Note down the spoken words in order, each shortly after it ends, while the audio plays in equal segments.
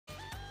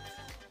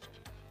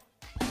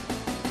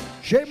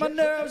Shake my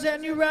nerves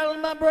and you rattle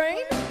my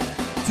brain.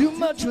 Too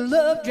much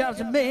love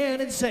drives a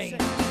man insane.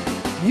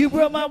 You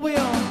broke my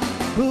will,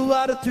 who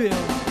what a thrill.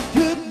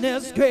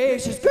 Goodness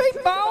gracious,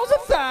 great balls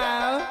of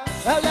fire.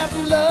 I left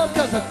you love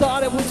cause I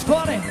thought it was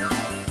funny.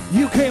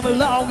 You came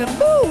along and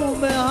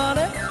moved me,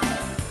 honey.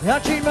 I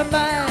changed my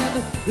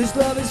mind, this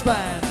love is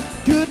fine.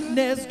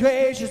 Goodness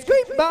gracious,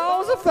 great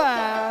balls of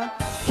fire.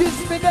 Kiss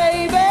me,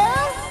 baby.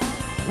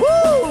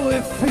 Woo,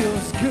 it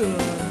feels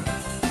good.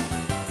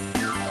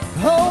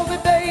 Hold me,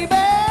 baby.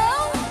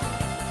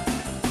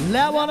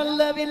 I wanna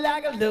love you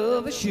like a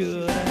lover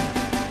should.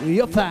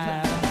 You're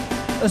fine,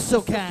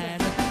 so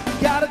kind.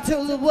 Gotta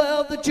tell the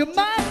world that you're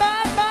mine,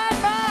 mine,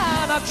 mine,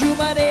 mine. I chew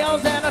my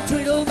nails and I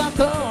twiddle my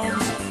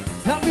thumbs.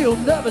 I feel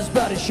nervous,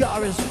 but it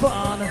sure is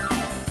fun.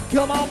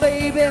 Come on,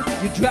 baby,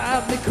 you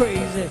drive me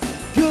crazy.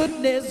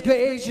 Goodness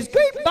gracious,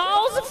 great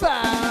balls of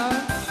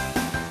fire.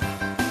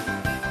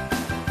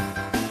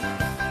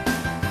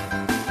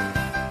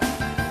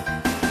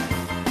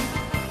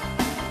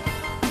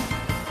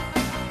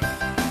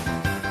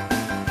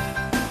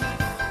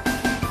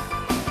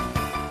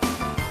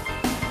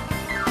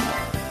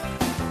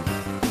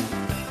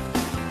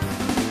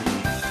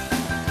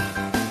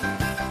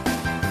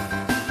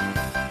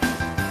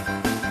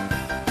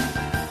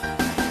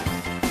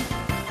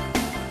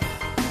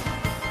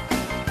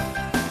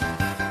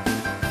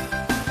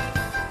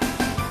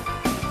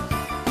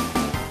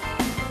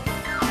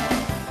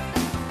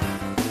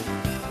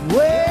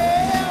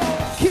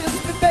 Well, kiss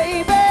me,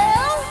 baby.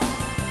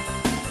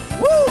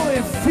 Woo,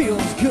 it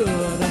feels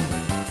good.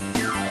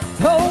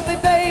 Hold me,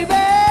 baby.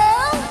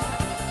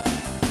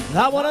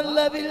 I wanna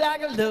love you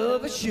like a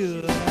lover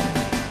should.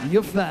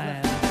 You're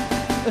fine,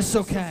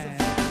 so kind.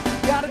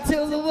 Gotta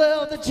tell the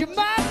world that you're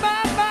mine,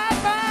 mine,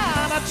 mine,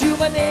 mine. I chew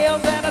my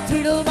nails and I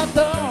twiddle my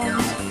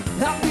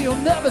thumbs. I feel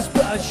nervous,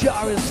 but it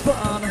sure is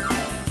fun.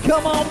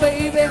 Come on,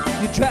 baby,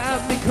 you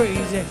drive me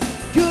crazy.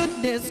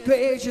 Goodness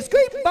gracious,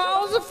 great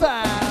balls of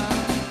fire.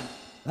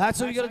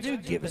 That's what you gotta do,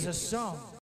 give us a song.